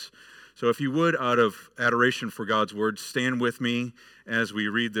So if you would, out of adoration for God's word, stand with me as we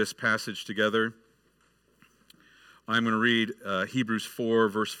read this passage together. I'm going to read Hebrews 4,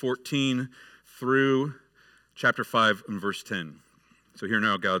 verse 14 through chapter 5 and verse 10. So hear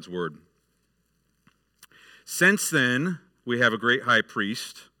now God's word. Since then, we have a great high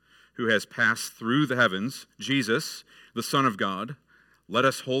priest who has passed through the heavens, Jesus, the Son of God. Let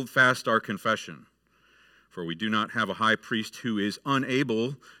us hold fast our confession. For we do not have a high priest who is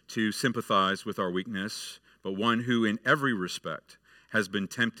unable to sympathize with our weakness, but one who in every respect has been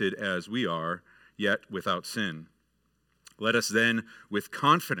tempted as we are, yet without sin. Let us then with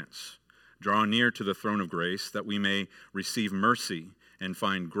confidence draw near to the throne of grace, that we may receive mercy and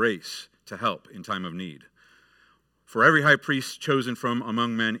find grace to help in time of need. For every high priest chosen from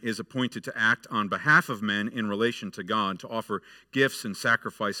among men is appointed to act on behalf of men in relation to God, to offer gifts and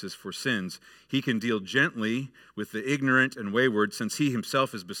sacrifices for sins. He can deal gently with the ignorant and wayward, since he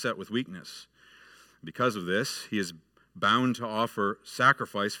himself is beset with weakness. Because of this, he is bound to offer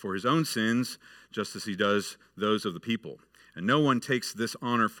sacrifice for his own sins, just as he does those of the people. And no one takes this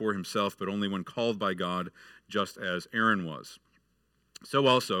honor for himself, but only one called by God, just as Aaron was. So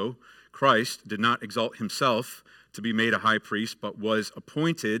also, Christ did not exalt himself to be made a high priest, but was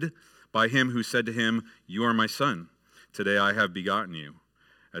appointed by him who said to him, "You are my son. Today I have begotten you."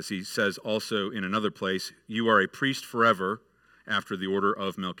 As he says also in another place, "You are a priest forever after the order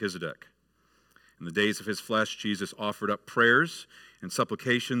of Melchizedek." In the days of his flesh, Jesus offered up prayers and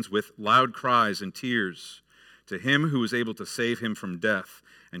supplications with loud cries and tears to him who was able to save him from death,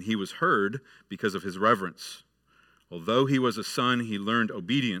 and he was heard because of his reverence. Although he was a son, he learned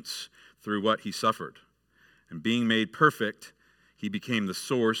obedience through what he suffered. And being made perfect, he became the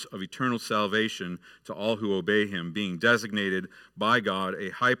source of eternal salvation to all who obey him, being designated by God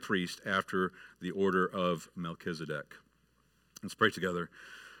a high priest after the order of Melchizedek. Let's pray together.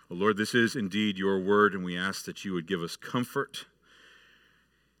 Oh Lord, this is indeed your word, and we ask that you would give us comfort,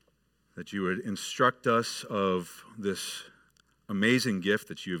 that you would instruct us of this amazing gift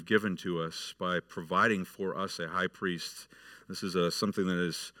that you have given to us by providing for us a high priest. This is something that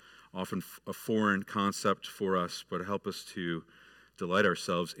is often a foreign concept for us, but help us to delight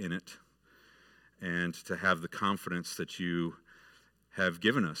ourselves in it and to have the confidence that you have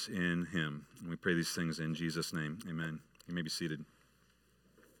given us in him. And we pray these things in Jesus' name. Amen. You may be seated.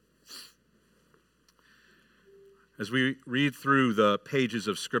 As we read through the pages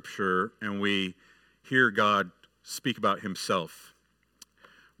of Scripture and we hear God speak about himself,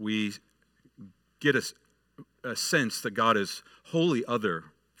 we get a sense that God is wholly other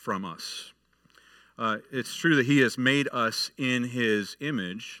from us. It's true that he has made us in his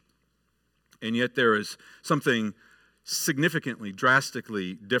image, and yet there is something significantly,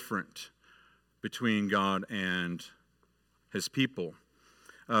 drastically different between God and his people.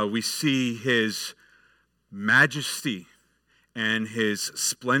 We see his majesty and his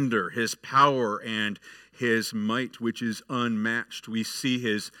splendor, his power and his might, which is unmatched. We see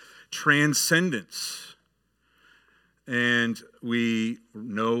his transcendence, and we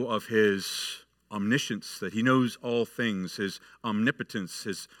know of his omniscience, that he knows all things, his omnipotence,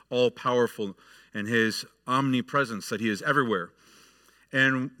 his all-powerful, and his omnipresence, that he is everywhere.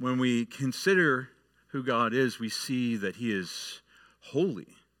 And when we consider who God is, we see that he is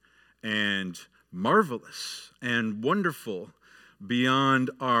holy and marvelous and wonderful beyond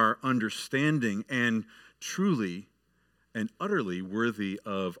our understanding, and truly and utterly worthy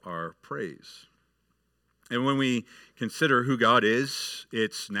of our praise. And when we consider who God is,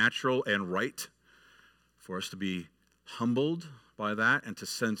 it's natural and right for us to be humbled by that and to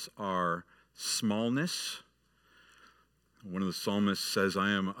sense our smallness. One of the psalmists says,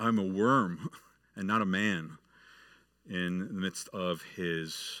 I'm a worm and not a man. In the midst of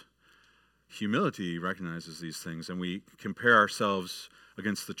his humility, he recognizes these things, and we compare ourselves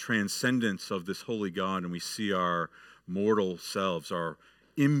against the transcendence of this holy God, and we see our mortal selves, our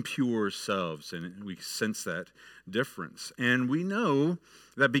impure selves, and we sense that difference. And we know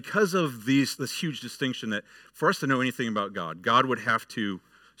that because of this huge distinction, that for us to know anything about God, God would have to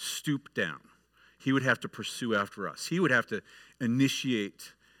stoop down. He would have to pursue after us. He would have to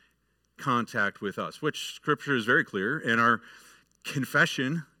initiate contact with us, which Scripture is very clear, and our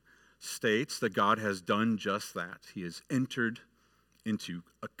confession states that God has done just that. He has entered into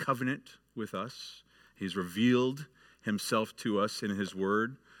a covenant with us. He's revealed himself to us in his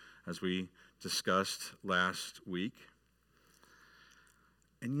word, as we discussed last week.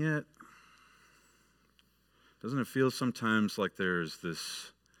 And yet, doesn't it feel sometimes like there's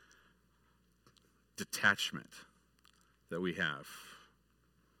this detachment that we have?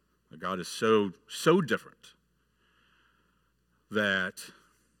 That God is so different that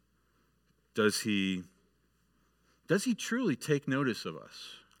Does he truly take notice of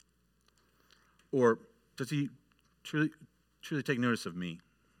us? Or does he truly take notice of me?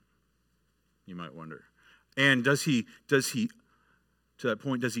 You might wonder. And does he, to that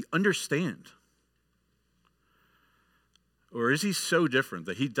point, does he understand? Or is he so different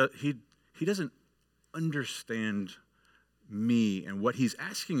that he doesn't understand me and what he's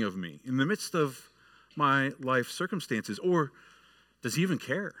asking of me in the midst of my life circumstances? Or does he even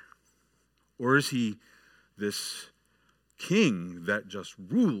care? Or is he this king that just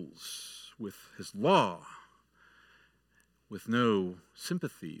rules with his law, with no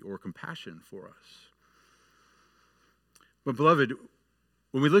sympathy or compassion for us? But beloved,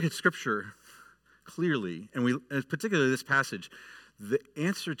 when we look at Scripture clearly, and particularly this passage, the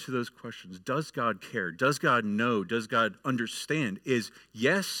answer to those questions, does God care? Does God know? Does God understand? Is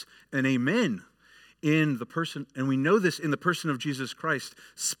yes and amen in the person, and we know this in the person of Jesus Christ,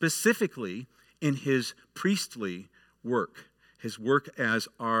 specifically in his priestly work, his work as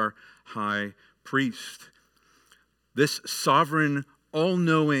our high priest. This sovereign,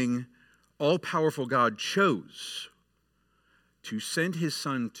 all-knowing, all-powerful God chose to send his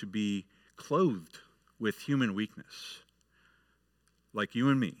Son to be clothed with human weakness, like you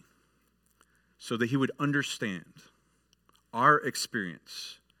and me, so that he would understand our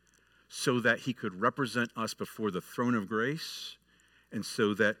experience, so that he could represent us before the throne of grace, and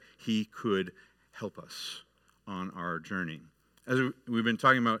so that he could help us on our journey. As we've been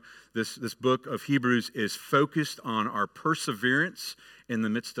talking about, this book of Hebrews is focused on our perseverance in the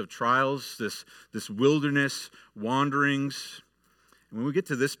midst of trials, this wilderness wanderings. And when we get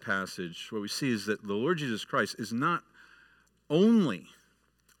to this passage, what we see is that the Lord Jesus Christ is not only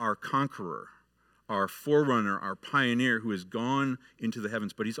our conqueror, our forerunner, our pioneer who has gone into the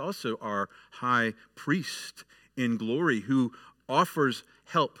heavens, but he's also our high priest in glory who offers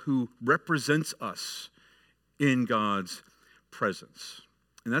help, who represents us in God's presence.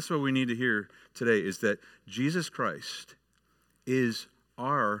 And that's what we need to hear today, is that Jesus Christ is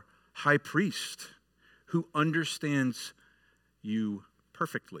our high priest who understands you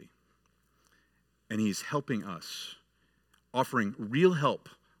perfectly. And he's helping us, offering real help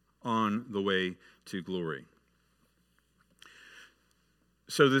on the way to glory.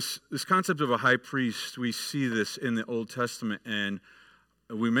 So this concept of a high priest, we see this in the Old Testament, and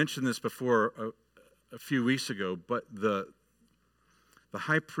we mentioned this before a few weeks ago, but the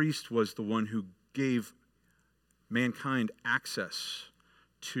high priest was the one who gave mankind access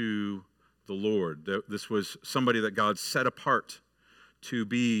to the Lord. This was somebody that God set apart to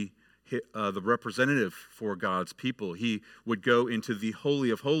be the representative for God's people. He would go into the Holy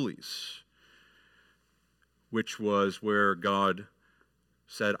of Holies, which was where God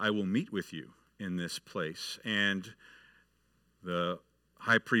said, I will meet with you in this place. And the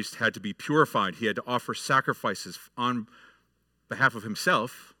high priest had to be purified. He had to offer sacrifices on behalf of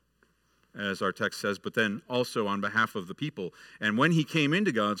himself, as our text says, but then also on behalf of the people. And when he came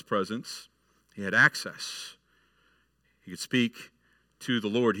into God's presence, he had access. He could speak to the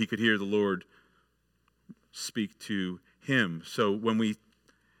Lord. He could hear the Lord speak to him. So when we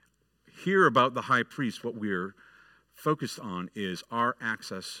hear about the high priest, what we're focused on is our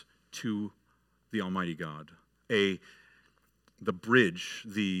access to the Almighty God, the bridge,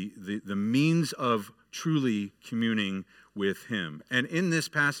 the means of truly communing with him. And in this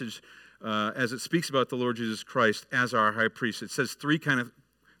passage, as it speaks about the Lord Jesus Christ as our high priest, it says three kind of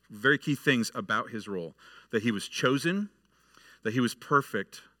very key things about his role: that he was chosen, that he was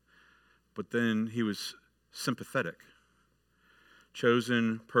perfect, but then he was sympathetic.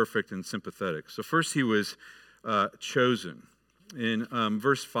 Chosen, perfect, and sympathetic. So first he was chosen. In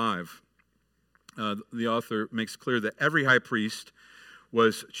verse 5, the author makes clear that every high priest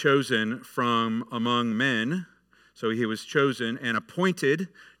was chosen from among men. So he was chosen and appointed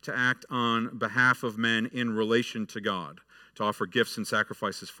to act on behalf of men in relation to God, to offer gifts and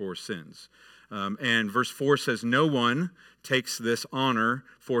sacrifices for sins. And verse 4 says, no one takes this honor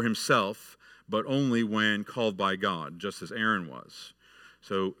for himself, but only when called by God, just as Aaron was.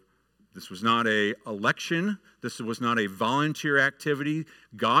 So this was not an election. This was not a volunteer activity.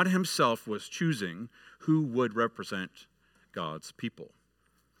 God himself was choosing who would represent God's people.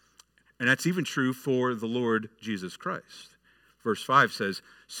 And that's even true for the Lord Jesus Christ. Verse 5 says,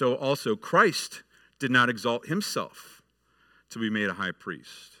 so also Christ did not exalt himself to be made a high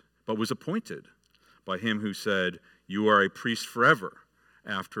priest, but was appointed by him who said, you are a priest forever,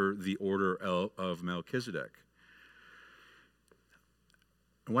 after the order of Melchizedek.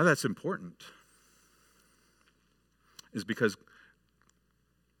 And why that's important is because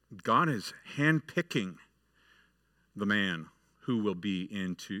God is handpicking the man who will be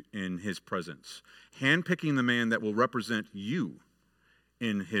in his presence. Handpicking the man that will represent you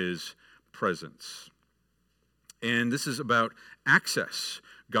in his presence. And this is about access.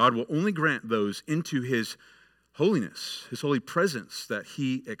 God will only grant those into his holiness, his holy presence that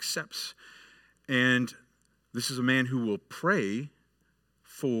he accepts. And this is a man who will pray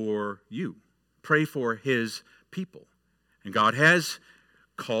for you, pray for his people. And God has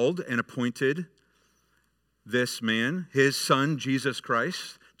called and appointed this man, his son, Jesus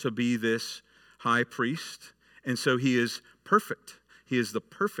Christ, to be this high priest. And so he is perfect. He is the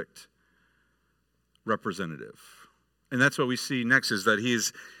perfect representative. And that's what we see next, is that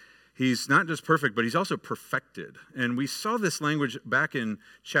he's not just perfect, but he's also perfected. And we saw this language back in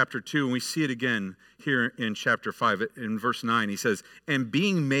chapter 2, and we see it again here in chapter 5. In verse 9, he says, and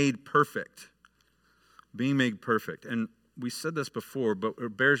being made perfect. Being made perfect. And we said this before, but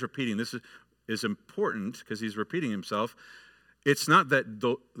it bears repeating. This is important because he's repeating himself. It's not that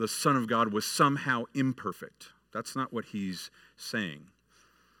the Son of God was somehow imperfect. That's not what he's saying.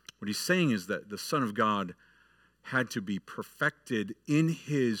 What he's saying is that the Son of God had to be perfected in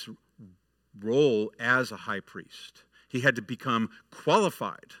his role as a high priest. He had to become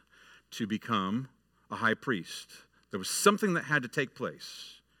qualified to become a high priest. There was something that had to take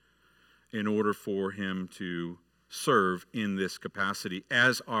place in order for him to serve in this capacity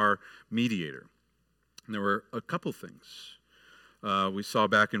as our mediator. And there were a couple things. We saw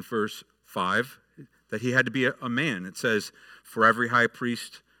back in verse 5 that he had to be a man. It says, for every high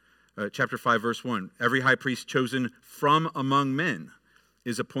priest, chapter 5, verse 1, every high priest chosen from among men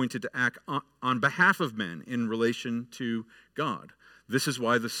is appointed to act on behalf of men in relation to God. This is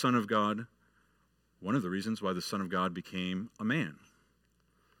why the Son of God, one of the reasons why the Son of God became a man,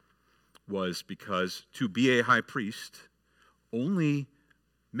 was because to be a high priest, only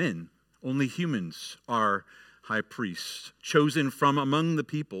men, only humans are high priests, chosen from among the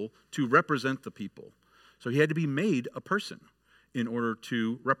people to represent the people. So he had to be made a person in order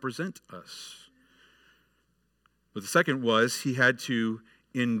to represent us. But the second was he had to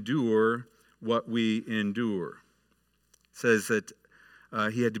endure what we endure. It says that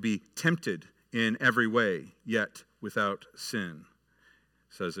he had to be tempted in every way, yet without sin.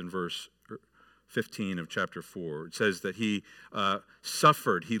 It says in verse 15 of chapter 4. It says that he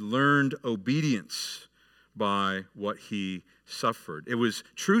suffered. He learned obedience by what he suffered. It was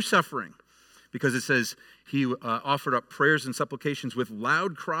true suffering because it says he offered up prayers and supplications with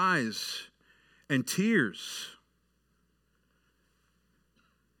loud cries and tears.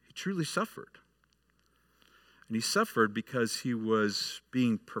 He truly suffered. And he suffered because he was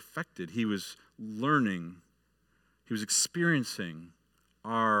being perfected. He was learning. He was experiencing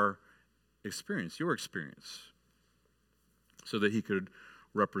our experience, your experience, so that he could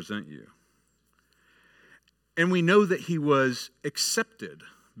represent you. And we know that he was accepted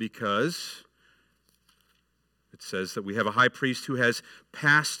because it says that we have a high priest who has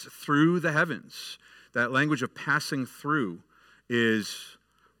passed through the heavens. That language of passing through is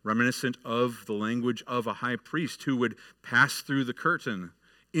reminiscent of the language of a high priest who would pass through the curtain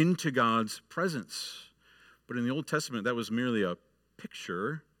into God's presence. But in the Old Testament, that was merely a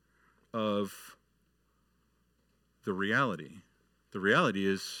picture of the reality. The reality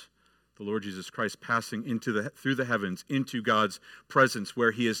is the Lord Jesus Christ passing through the heavens into God's presence,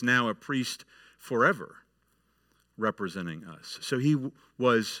 where he is now a priest forever, representing us. So he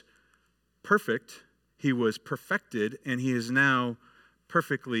was perfect, he was perfected, and he is now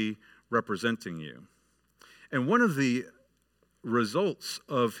perfectly representing you. And one of the results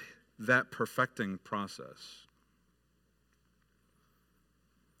of that perfecting process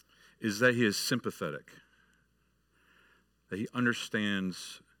is that he is sympathetic, that he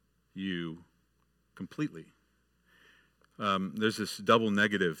understands you completely. There's this double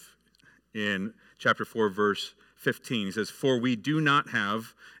negative in chapter 4, verse 15. He says, for we do not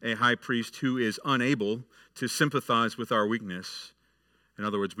have a high priest who is unable to sympathize with our weakness. In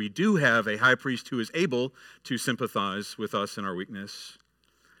other words, we do have a high priest who is able to sympathize with us in our weakness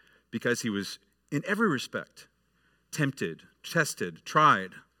because he was in every respect tempted, tested,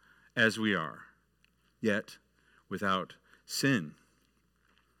 tried as we are, yet without sin.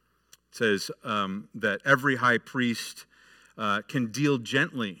 It says that every high priest can deal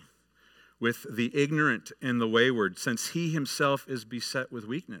gently with the ignorant and the wayward, since he himself is beset with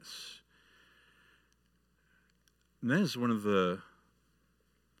weakness. And that is one of the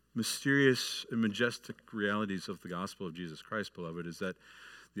mysterious and majestic realities of the gospel of Jesus Christ, beloved, is that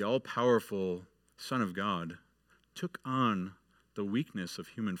the all-powerful Son of God took on the weakness of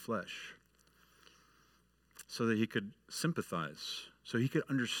human flesh so that he could sympathize, so he could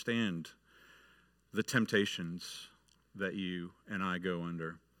understand the temptations that you and I go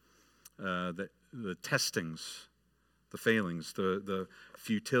under, the testings, the failings, the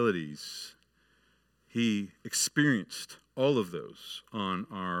futilities. He experienced all of those on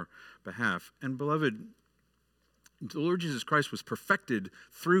our behalf. And beloved, the Lord Jesus Christ was perfected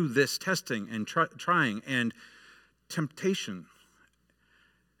through this testing and trying and temptation.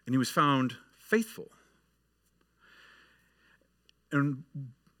 And he was found faithful. And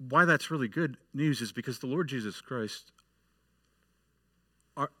why that's really good news is because the Lord Jesus Christ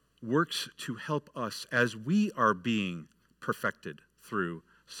works to help us as we are being perfected through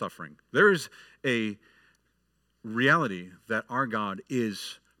suffering. There is a reality that our God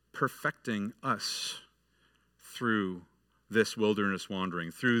is perfecting us through this wilderness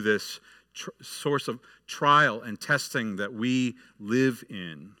wandering, through this source of trial and testing that we live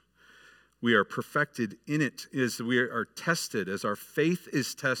in. We are perfected in it as we are tested, as our faith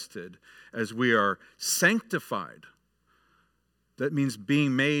is tested, as we are sanctified. That means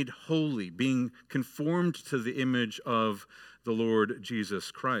being made holy, being conformed to the image of the Lord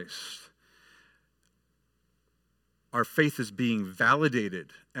Jesus Christ. Our faith is being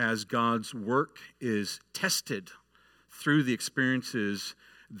validated as God's work is tested through the experiences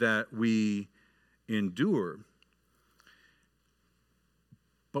that we endure.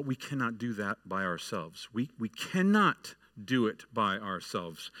 But we cannot do that by ourselves. We cannot do it by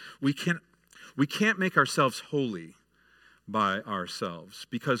ourselves. We can't make ourselves holy by ourselves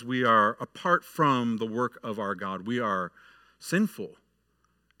because we are apart from the work of our God. We are sinful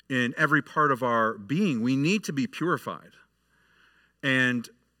in every part of our being. We need to be purified. And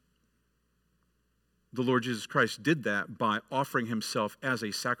the Lord Jesus Christ did that by offering himself as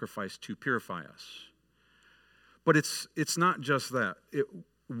a sacrifice to purify us. But it's not just that.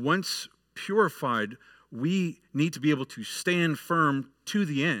 Once purified, we need to be able to stand firm to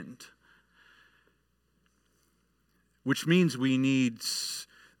the end, which means we need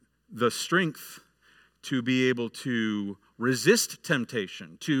the strength to be able to resist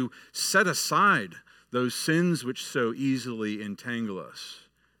temptation, to set aside those sins which so easily entangle us.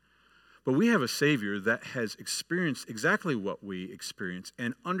 But we have a Savior that has experienced exactly what we experience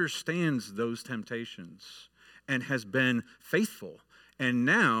and understands those temptations and has been faithful and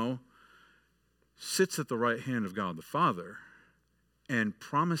now sits at the right hand of God the Father and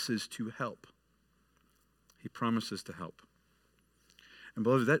promises to help. He promises to help. And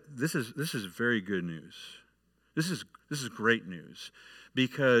beloved, this is very good news. This is great news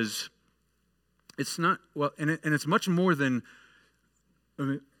because it's not, well, and it's much more than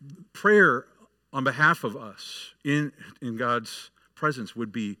prayer on behalf of us in God's presence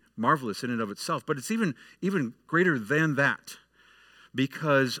would be marvelous in and of itself, but it's even greater than that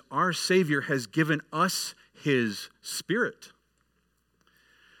because our Savior has given us his Spirit.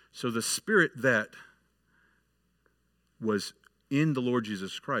 So the Spirit that was in the Lord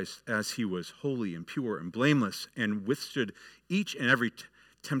Jesus Christ as he was holy and pure and blameless and withstood each and every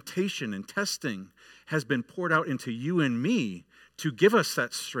temptation and testing has been poured out into you and me to give us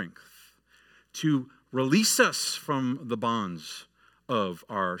that strength, to release us from the bonds of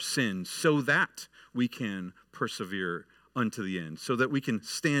our sins so that we can persevere unto the end, so that we can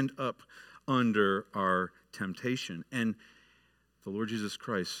stand up under our temptation. And the Lord Jesus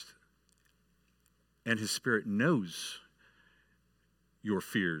Christ and his Spirit knows your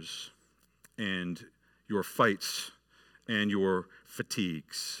fears and your fights and your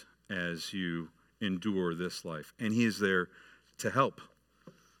fatigues as you endure this life. And he is there to help.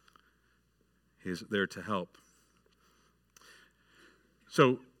 He is there to help.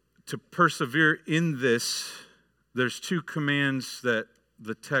 So to persevere in this, there's two commands that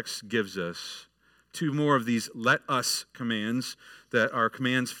the text gives us. Two more of these let us commands that are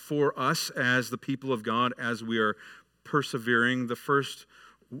commands for us as the people of God as we are persevering. The first,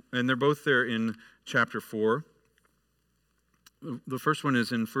 and they're both there in chapter 4. The first one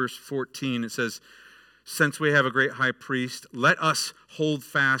is in verse 14. It says, "Since we have a great high priest, let us hold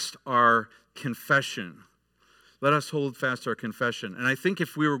fast our confession." Let us hold fast our confession. And I think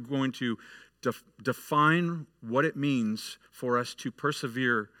if we were going to define what it means for us to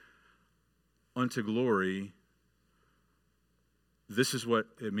persevere unto glory, this is what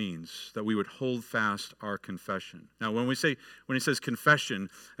it means, that we would hold fast our confession. Now, when he says confession,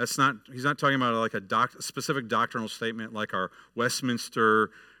 he's not talking about like a specific doctrinal statement like our Westminster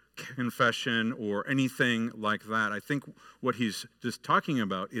confession or anything like that. I think what he's just talking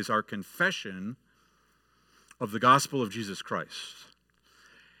about is our confession of the gospel of Jesus Christ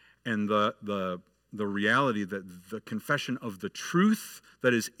and the reality that the confession of the truth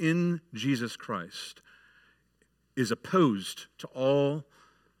that is in Jesus Christ is opposed to all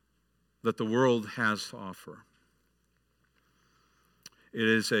that the world has to offer. It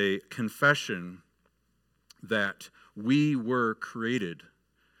is a confession that we were created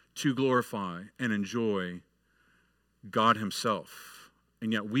to glorify and enjoy God himself.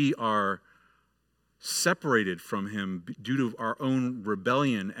 And yet we are separated from him due to our own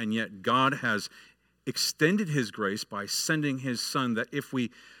rebellion, and yet God has extended his grace by sending his Son, that if we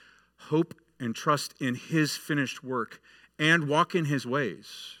hope and trust in his finished work and walk in his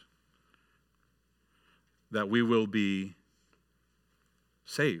ways, that we will be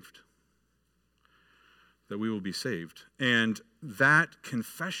saved. That we will be saved. And that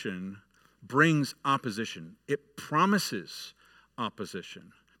confession brings opposition. It promises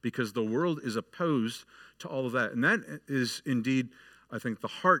opposition, because the world is opposed to all of that. And that is indeed, I think, the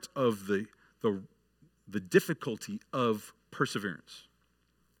heart of the difficulty of perseverance.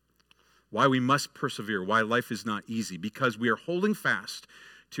 Why we must persevere, why life is not easy, because we are holding fast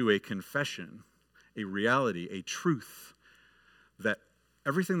to a confession, a reality, a truth that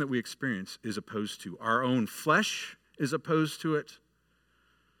everything that we experience is opposed to. Our own flesh is opposed to it.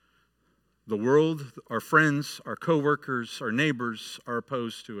 The world, our friends, our coworkers, our neighbors are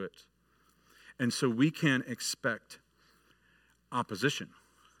opposed to it. And so we can expect opposition.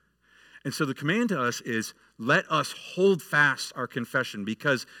 And so the command to us is, let us hold fast our confession,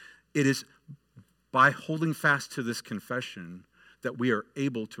 because it is by holding fast to this confession that we are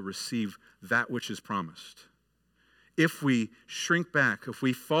able to receive that which is promised. If we shrink back, if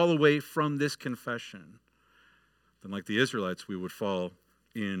we fall away from this confession, then like the Israelites, we would fall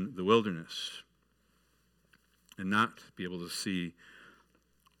in the wilderness and not be able to see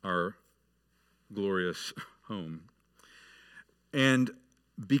our glorious home. And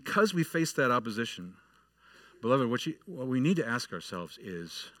because we face that opposition, beloved, what we need to ask ourselves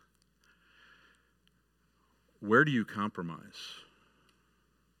is, where do you compromise?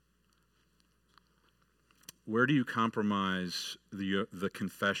 Where do you compromise the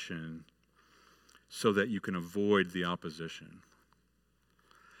confession so that you can avoid the opposition?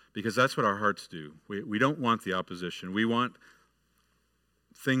 Because that's what our hearts do. We don't want the opposition. We want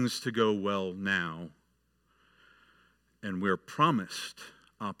things to go well now. And we're promised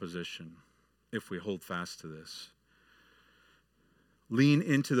opposition if we hold fast to this. Lean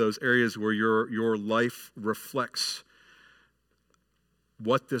into those areas where your life reflects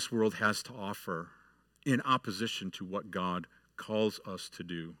what this world has to offer in opposition to what God calls us to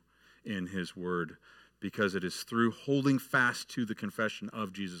do in his word. Because it is through holding fast to the confession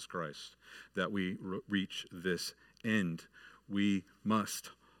of Jesus Christ that we reach this end. We must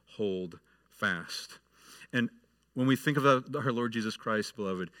hold fast. And when we think of our Lord Jesus Christ,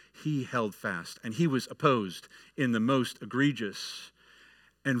 beloved, he held fast, and he was opposed in the most egregious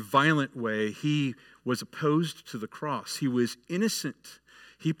and violent way. He was opposed to the cross. He was innocent.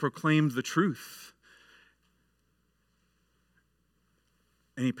 He proclaimed the truth.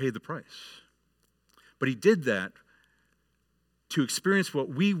 And he paid the price. But he did that to experience what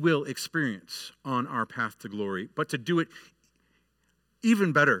we will experience on our path to glory, but to do it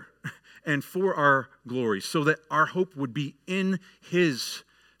even better and for our glory, so that our hope would be in his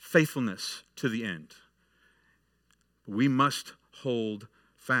faithfulness to the end. We must hold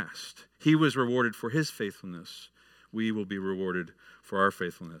fast. He was rewarded for his faithfulness. We will be rewarded for our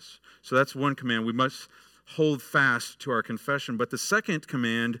faithfulness. So that's one command. We must hold fast to our confession. But the second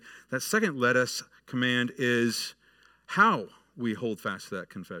command, that second let us command, is how we hold fast to that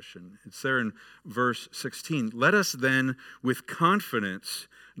confession. It's there in verse 16. Let us then with confidence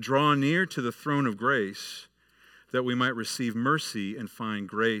draw near to the throne of grace, that we might receive mercy and find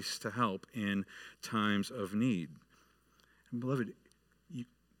grace to help in times of need. And beloved, you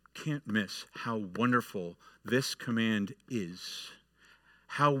can't miss how wonderful this command is.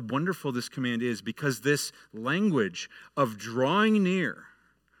 How wonderful this command is, because this language of drawing near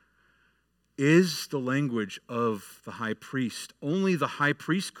is the language of the high priest. Only the high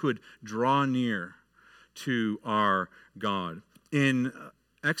priest could draw near to our God. In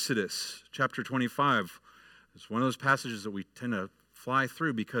Exodus chapter 25, it's one of those passages that we tend to fly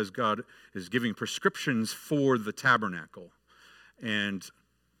through because God is giving prescriptions for the tabernacle. And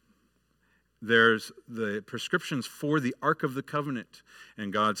there's the prescriptions for the Ark of the Covenant.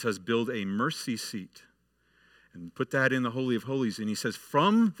 And God says, build a mercy seat and put that in the Holy of Holies. And he says,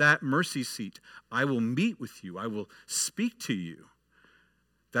 from that mercy seat, I will meet with you. I will speak to you.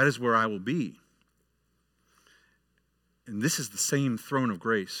 That is where I will be. And this is the same throne of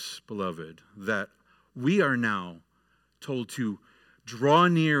grace, beloved, that we are now told to draw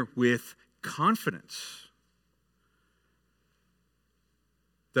near with confidence,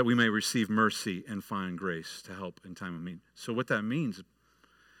 that we may receive mercy and find grace to help in time of need. So what that means,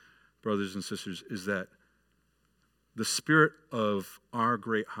 brothers and sisters, is that the Spirit of our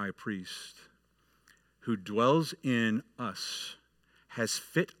great high priest, who dwells in us, has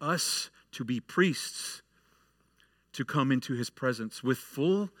fit us to be priests, to come into his presence with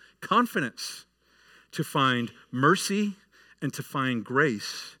full confidence, to find mercy and to find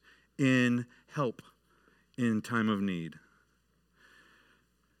grace in help in time of need.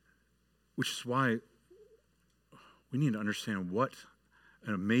 Which is why we need to understand what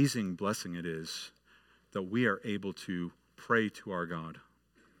an amazing blessing it is that we are able to pray to our God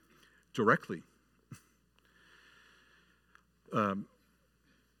directly.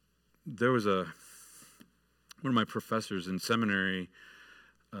 There was one of my professors in seminary,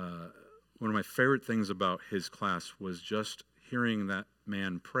 one of my favorite things about his class was just hearing that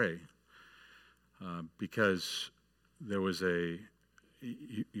man pray, because there was I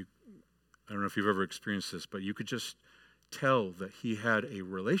don't know if you've ever experienced this, but you could just tell that he had a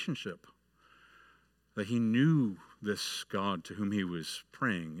relationship, that he knew this God to whom he was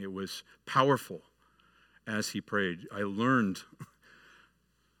praying. It was powerful as he prayed. I learned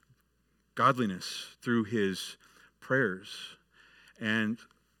godliness through his prayers. And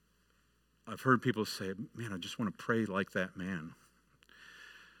I've heard people say, man, I just want to pray like that man.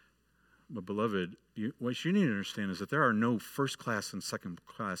 But beloved, what you need to understand is that there are no first class and second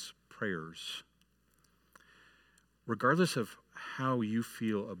class prayers. Regardless of how you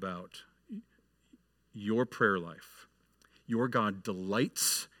feel about your prayer life, your God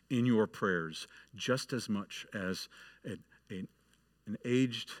delights in your prayers just as much as an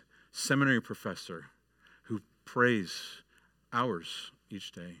aged seminary professor who prays hours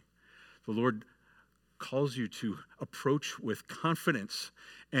each day. The Lord calls you to approach with confidence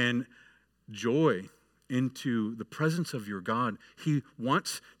and joy into the presence of your God. He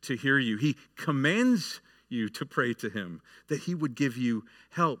wants to hear you. He commands you to pray to him, that he would give you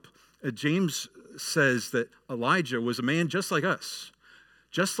help. James says that Elijah was a man just like us,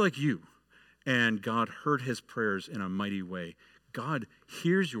 just like you, and God heard his prayers in a mighty way. God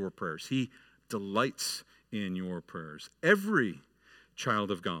hears your prayers. He delights in your prayers. Every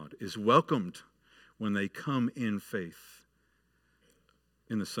child of God is welcomed when they come in faith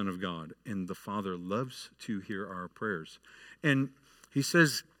in the Son of God, and the Father loves to hear our prayers. And he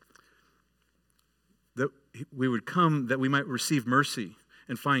says that we would come that we might receive mercy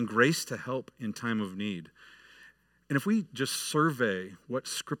and find grace to help in time of need. And if we just survey what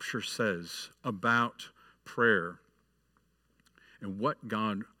Scripture says about prayer and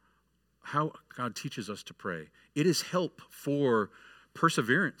how God teaches us to pray, it is help for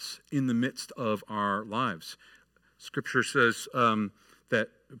perseverance in the midst of our lives. Scripture says that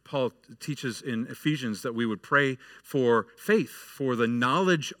Paul teaches in Ephesians that we would pray for faith, for the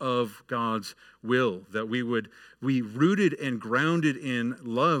knowledge of God's will, that we would be rooted and grounded in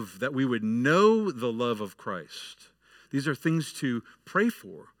love, that we would know the love of Christ. These are things to pray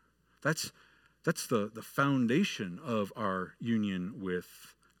for. That's the foundation of our union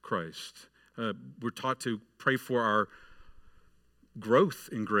with Christ. We're taught to pray for our growth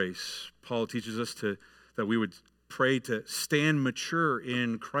in grace. Paul teaches us that we would pray to stand mature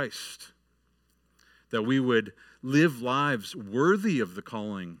in Christ, that we would live lives worthy of the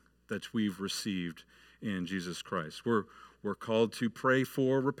calling that we've received in Jesus Christ. We're called to pray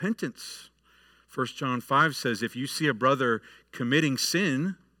for repentance. 1 John 5 says, if you see a brother committing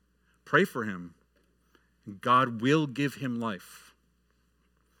sin, pray for him. God will give him life.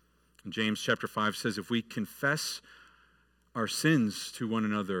 And James chapter 5 says, if we confess our sins to one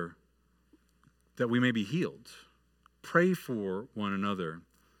another, that we may be healed. Pray for one another.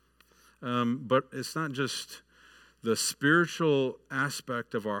 But it's not just the spiritual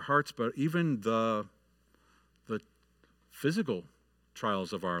aspect of our hearts, but even the physical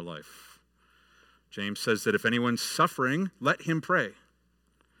trials of our life. James says that if anyone's suffering, let him pray.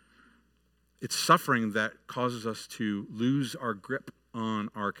 It's suffering that causes us to lose our grip on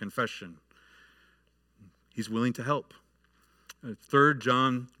our confession. He's willing to help. 3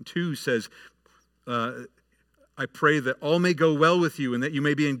 John 2 says, I pray that all may go well with you and that you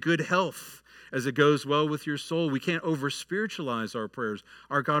may be in good health as it goes well with your soul. We can't over-spiritualize our prayers.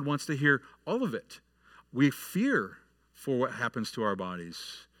 Our God wants to hear all of it. We fear for what happens to our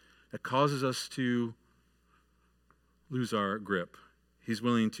bodies that causes us to lose our grip. He's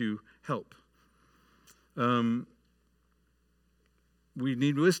willing to help. We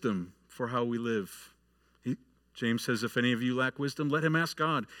need wisdom for how we live. James says, if any of you lack wisdom, let him ask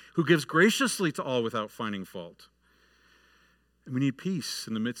God, who gives graciously to all without finding fault. And we need peace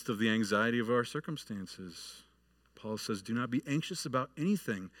in the midst of the anxiety of our circumstances. Paul says, do not be anxious about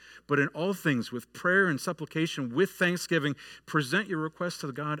anything, but in all things, with prayer and supplication, with thanksgiving, present your requests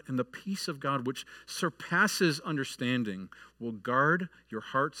to God, and the peace of God, which surpasses understanding, will guard your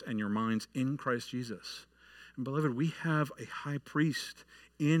hearts and your minds in Christ Jesus. And beloved, we have a high priest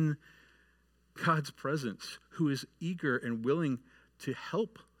in God's presence who is eager and willing to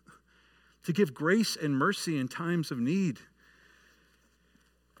help, to give grace and mercy in times of need.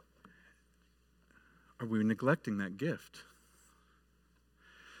 Are we neglecting that gift?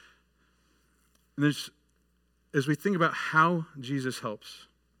 And as we think about how Jesus helps,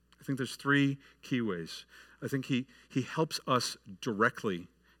 I think there's three key ways. I think he helps us directly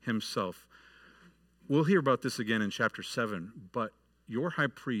himself. We'll hear about this again in chapter 7, but your high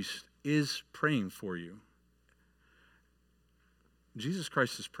priest is praying for you. Jesus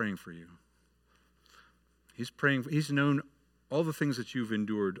Christ is praying for you. He's praying. He's known all the things that you've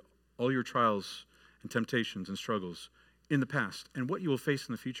endured, all your trials and temptations and struggles in the past, and what you will face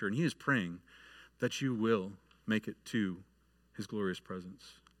in the future. And he is praying that you will make it to his glorious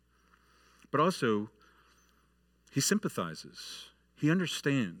presence. But also, he sympathizes. He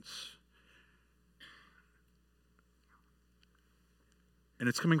understands. And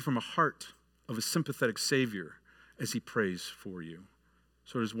it's coming from a heart of a sympathetic Savior as he prays for you.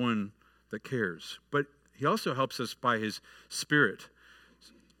 So there's one that cares. But he also helps us by his Spirit.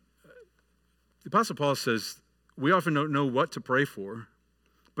 The Apostle Paul says, we often don't know what to pray for,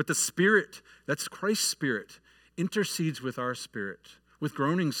 but the Spirit, that's Christ's Spirit, intercedes with our spirit, with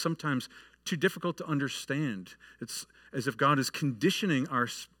groanings sometimes too difficult to understand. It's as if God is conditioning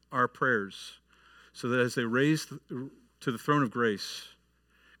our prayers so that as they raise to the throne of grace,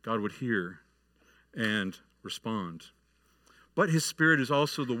 God would hear and respond. But his Spirit is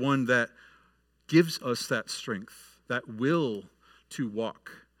also the one that gives us that strength, that will to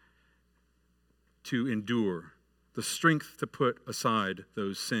walk, to endure, the strength to put aside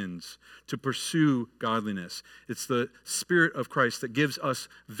those sins, to pursue godliness. It's the Spirit of Christ that gives us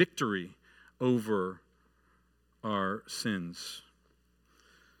victory over our sins.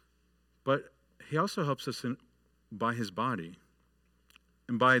 But he also helps us by his body.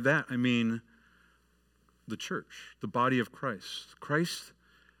 And by that, I mean the church, the body of Christ. Christ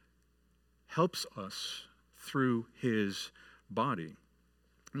helps us through his body.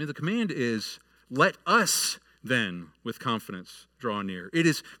 I mean, the command is, let us then with confidence draw near. It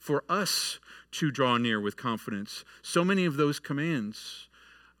is for us to draw near with confidence. So many of those commands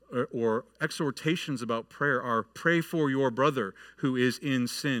or exhortations about prayer are pray for your brother who is in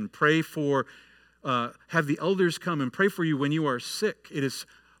sin. Pray for, have the elders come and pray for you when you are sick. It is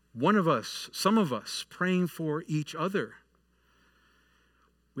one of us, some of us, praying for each other.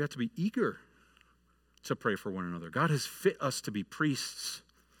 We have to be eager to pray for one another. God has fit us to be priests.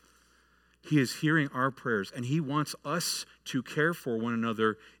 He is hearing our prayers, and he wants us to care for one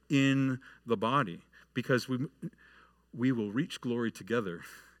another in the body because we will reach glory together.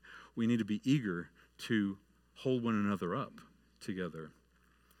 We need to be eager to hold one another up together.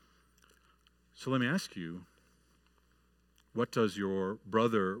 So let me ask you, what does your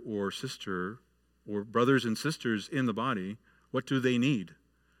brother or sister or brothers and sisters in the body, what do they need?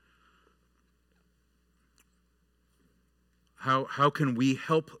 How can we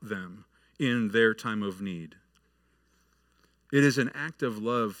help them in their time of need? It is an act of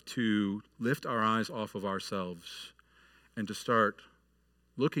love to lift our eyes off of ourselves and to start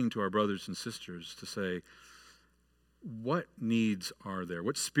looking to our brothers and sisters to say, what needs are there?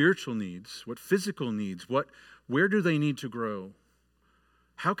 What spiritual needs? What physical needs? Where do they need to grow?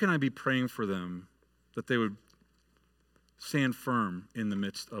 How can I be praying for them that they would stand firm in the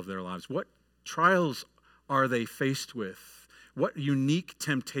midst of their lives? What trials are they faced with? What unique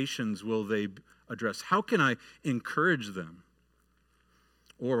temptations will they address? How can I encourage them?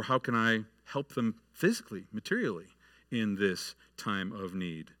 Or how can I help them physically, materially, in this time of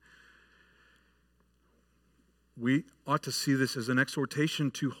need? We ought to see this as an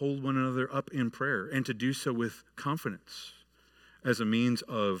exhortation to hold one another up in prayer and to do so with confidence as a means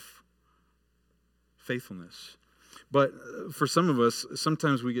of faithfulness. But for some of us,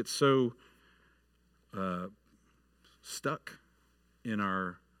 sometimes we get so stuck in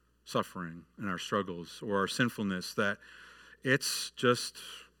our suffering and our struggles or our sinfulness that it's just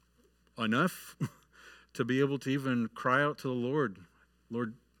enough to be able to even cry out to the Lord,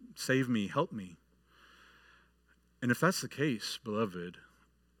 Lord, save me, help me. And if that's the case, beloved,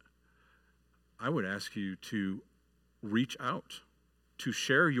 I would ask you to reach out, to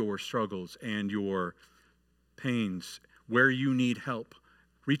share your struggles and your pains where you need help.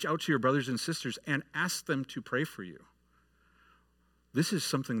 Reach out to your brothers and sisters and ask them to pray for you. This is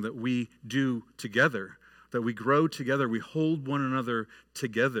something that we do together, that we grow together, we hold one another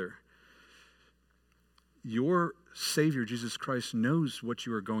together. Your Savior, Jesus Christ, knows what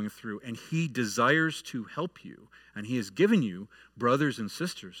you are going through, and he desires to help you. And he has given you brothers and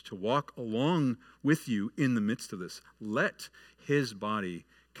sisters to walk along with you in the midst of this. Let his body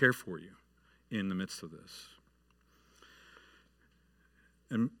care for you in the midst of this.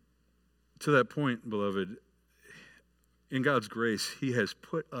 And to that point, beloved, in God's grace, he has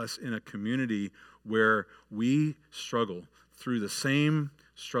put us in a community where we struggle through the same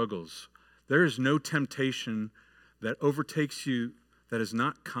struggles. There is no temptation that overtakes you that is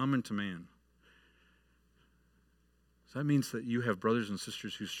not common to man. So that means that you have brothers and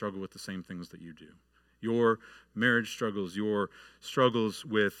sisters who struggle with the same things that you do. Your marriage struggles, your struggles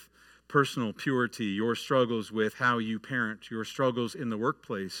with personal purity, your struggles with how you parent, your struggles in the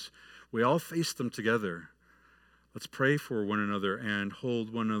workplace. We all face them together. Let's pray for one another and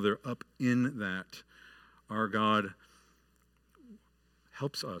hold one another up in that. Our God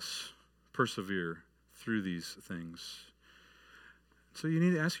helps us persevere through these things. So you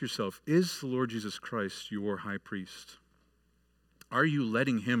need to ask yourself, is the Lord Jesus Christ your high priest? Are you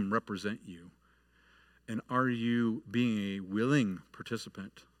letting him represent you? And are you being a willing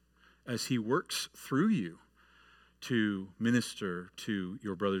participant as he works through you to minister to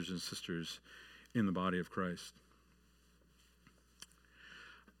your brothers and sisters in the body of Christ?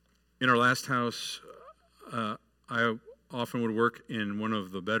 In our last house, I often would work in one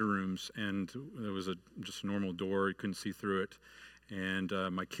of the bedrooms, and there was just a normal door. You couldn't see through it. And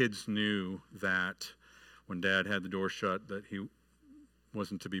my kids knew that when Dad had the door shut, that he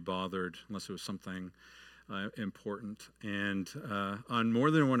wasn't to be bothered unless it was something important. And on more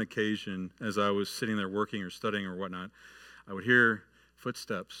than one occasion, as I was sitting there working or studying or whatnot, I would hear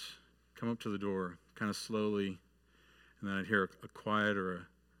footsteps come up to the door kind of slowly, and then I'd hear a quiet or a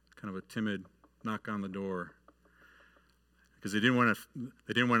kind of a timid knock on the door. Because they didn't want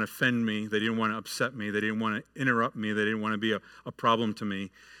to offend me, they didn't want to upset me, they didn't want to interrupt me, they didn't want to be a problem to me.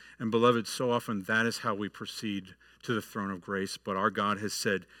 And beloved, so often that is how we proceed to the throne of grace. But our God has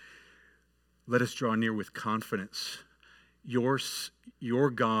said, let us draw near with confidence. Your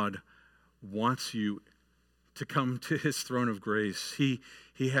God wants you to come to his throne of grace. He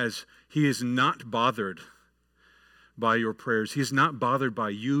is not bothered by your prayers. He is not bothered by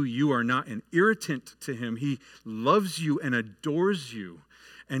you. You are not an irritant to him. He loves you and adores you,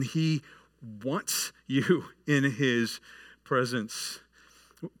 and he wants you in his presence.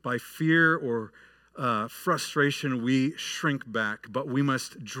 By fear or frustration, we shrink back, but we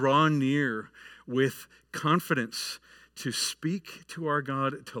must draw near with confidence to speak to our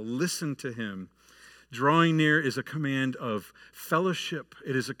God, to listen to him. Drawing near is a command of fellowship.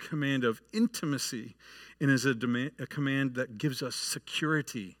 It is a command of intimacy. It is a command that gives us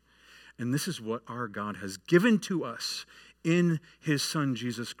security. And this is what our God has given to us in his Son,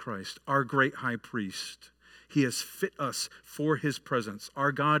 Jesus Christ, our great high priest. He has fit us for his presence.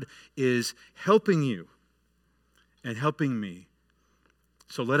 Our God is helping you and helping me.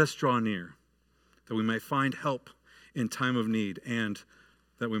 So let us draw near, that we might find help in time of need and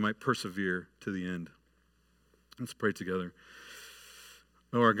that we might persevere to the end. Let's pray together.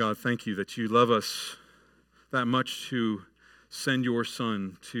 Oh, our God, thank you that you love us that much to send your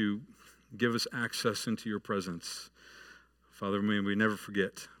Son to give us access into your presence. Father, may we never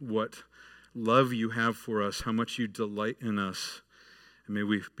forget what love you have for us, how much you delight in us. And may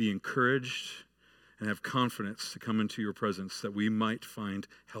we be encouraged and have confidence to come into your presence that we might find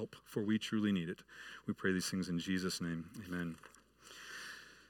help, for we truly need it. We pray these things in Jesus' name. Amen.